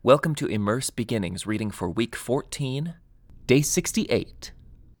Welcome to Immerse Beginnings reading for week 14, day 68.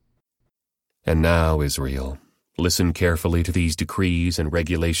 And now, Israel, listen carefully to these decrees and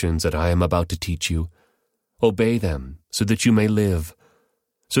regulations that I am about to teach you. Obey them so that you may live,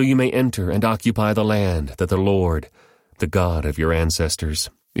 so you may enter and occupy the land that the Lord, the God of your ancestors,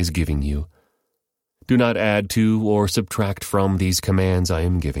 is giving you. Do not add to or subtract from these commands I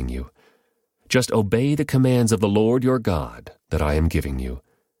am giving you. Just obey the commands of the Lord your God that I am giving you.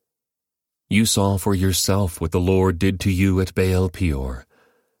 You saw for yourself what the Lord did to you at Baal Peor.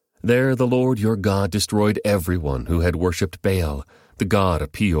 There the Lord your God destroyed everyone who had worshipped Baal, the god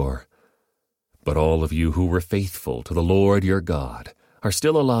of Peor. But all of you who were faithful to the Lord your God are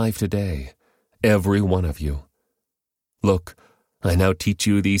still alive today, every one of you. Look, I now teach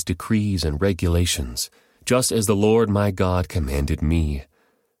you these decrees and regulations, just as the Lord my God commanded me,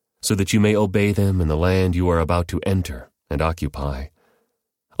 so that you may obey them in the land you are about to enter and occupy.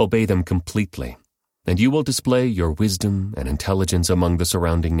 Obey them completely, and you will display your wisdom and intelligence among the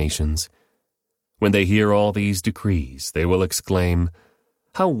surrounding nations. When they hear all these decrees, they will exclaim,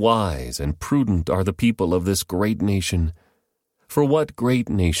 "How wise and prudent are the people of this great nation! For what great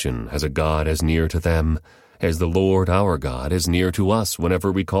nation has a God as near to them as the Lord our God is near to us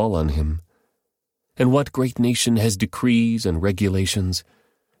whenever we call on him? And what great nation has decrees and regulations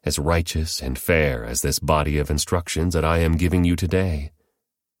as righteous and fair as this body of instructions that I am giving you today?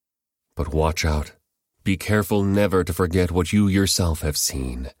 But watch out. Be careful never to forget what you yourself have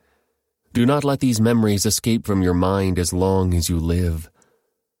seen. Do not let these memories escape from your mind as long as you live.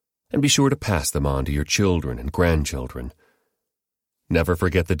 And be sure to pass them on to your children and grandchildren. Never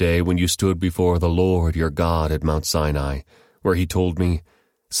forget the day when you stood before the Lord your God at Mount Sinai, where he told me,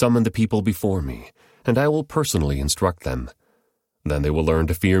 'Summon the people before me, and I will personally instruct them. Then they will learn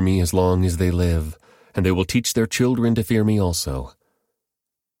to fear me as long as they live, and they will teach their children to fear me also.'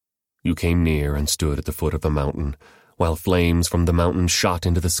 You came near and stood at the foot of the mountain, while flames from the mountain shot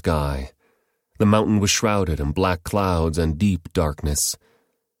into the sky. The mountain was shrouded in black clouds and deep darkness.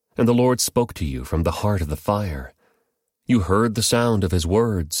 And the Lord spoke to you from the heart of the fire. You heard the sound of his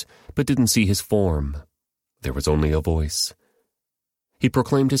words, but didn't see his form. There was only a voice. He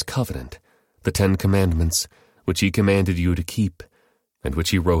proclaimed his covenant, the 10 Commandments, which he commanded you to keep, and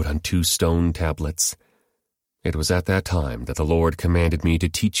which he wrote on 2 stone tablets. It was at that time that the Lord commanded me to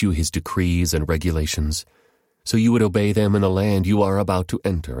teach you his decrees and regulations, so you would obey them in the land you are about to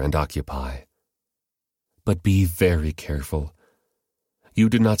enter and occupy. But be very careful. You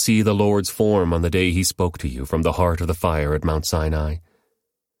did not see the Lord's form on the day he spoke to you from the heart of the fire at Mount Sinai.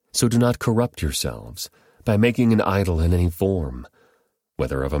 So do not corrupt yourselves by making an idol in any form,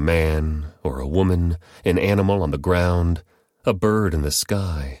 whether of a man or a woman, an animal on the ground, a bird in the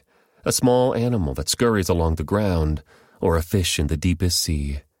sky, a small animal that scurries along the ground, or a fish in the deepest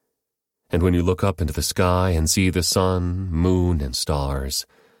sea. And when you look up into the sky and see the sun, moon, and stars,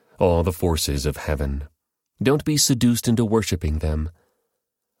 all the forces of heaven, don't be seduced into worshiping them.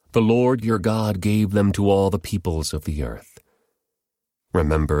 The Lord your God gave them to all the peoples of the earth.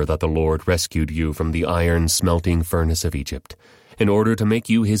 Remember that the Lord rescued you from the iron smelting furnace of Egypt, in order to make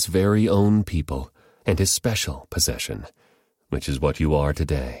you his very own people and his special possession, which is what you are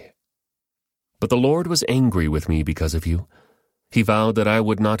today. But the Lord was angry with me because of you. He vowed that I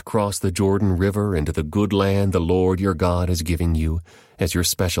would not cross the Jordan River into the good land the Lord your God is giving you as your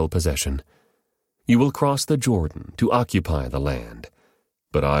special possession. You will cross the Jordan to occupy the land,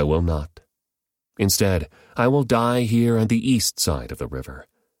 but I will not. Instead, I will die here on the east side of the river.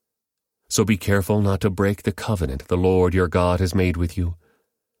 So be careful not to break the covenant the Lord your God has made with you.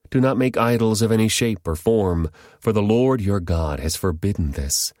 Do not make idols of any shape or form, for the Lord your God has forbidden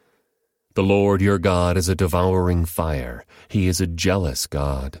this. The Lord your God is a devouring fire. He is a jealous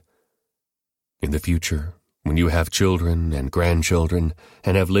God. In the future, when you have children and grandchildren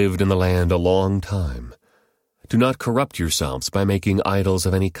and have lived in the land a long time, do not corrupt yourselves by making idols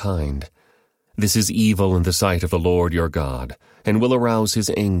of any kind. This is evil in the sight of the Lord your God, and will arouse his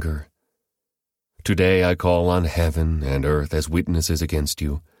anger. Today I call on heaven and earth as witnesses against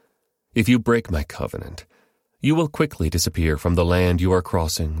you. If you break my covenant, you will quickly disappear from the land you are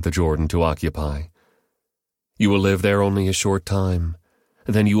crossing the Jordan to occupy. You will live there only a short time,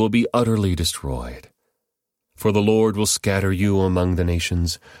 and then you will be utterly destroyed. For the Lord will scatter you among the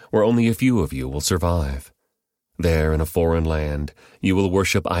nations, where only a few of you will survive. There in a foreign land, you will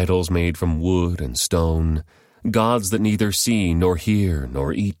worship idols made from wood and stone, gods that neither see nor hear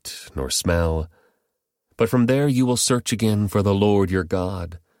nor eat nor smell. But from there you will search again for the Lord your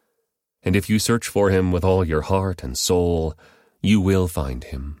God. And if you search for him with all your heart and soul, you will find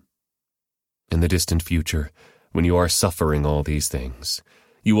him. In the distant future, when you are suffering all these things,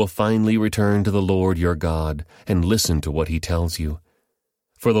 you will finally return to the Lord your God and listen to what he tells you.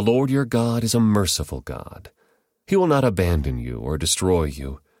 For the Lord your God is a merciful God. He will not abandon you or destroy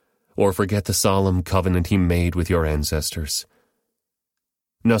you, or forget the solemn covenant he made with your ancestors.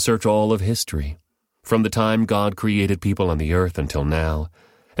 Now search all of history, from the time God created people on the earth until now,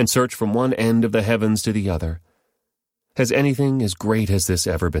 and search from one end of the heavens to the other. Has anything as great as this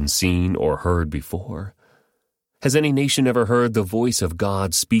ever been seen or heard before? Has any nation ever heard the voice of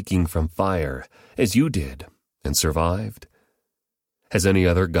God speaking from fire, as you did, and survived? Has any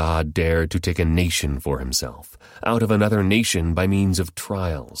other God dared to take a nation for himself, out of another nation by means of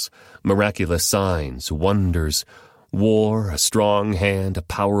trials, miraculous signs, wonders, war, a strong hand, a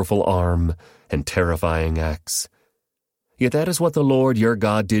powerful arm, and terrifying acts? Yet that is what the Lord your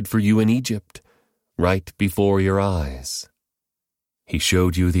God did for you in Egypt, right before your eyes. He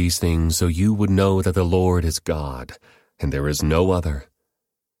showed you these things so you would know that the Lord is God, and there is no other.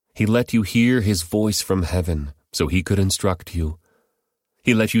 He let you hear his voice from heaven so he could instruct you.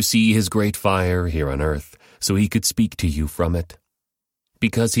 He let you see his great fire here on earth so he could speak to you from it.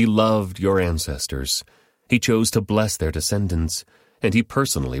 Because he loved your ancestors, he chose to bless their descendants, and he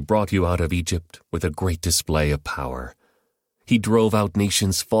personally brought you out of Egypt with a great display of power. He drove out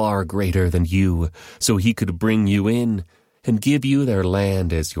nations far greater than you so he could bring you in and give you their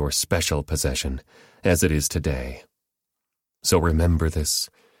land as your special possession, as it is today. So remember this,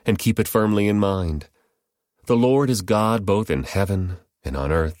 and keep it firmly in mind. The Lord is God both in heaven and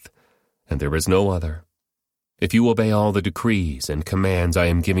on earth, and there is no other. If you obey all the decrees and commands I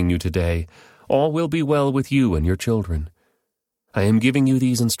am giving you today, all will be well with you and your children. I am giving you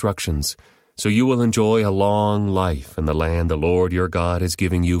these instructions, so you will enjoy a long life in the land the Lord your God is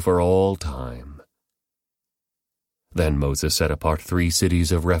giving you for all time. Then Moses set apart 3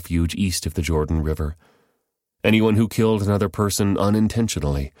 cities of refuge east of the Jordan River. Anyone who killed another person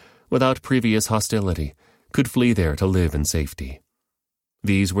unintentionally, without previous hostility, could flee there to live in safety.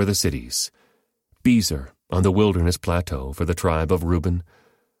 These were the cities: Bezer on the wilderness plateau for the tribe of Reuben,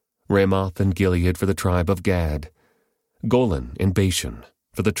 Ramoth and Gilead for the tribe of Gad, Golan and Bashan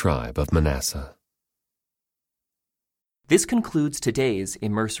for the tribe of Manasseh. This concludes today's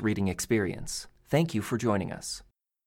Immerse Reading Experience. Thank you for joining us.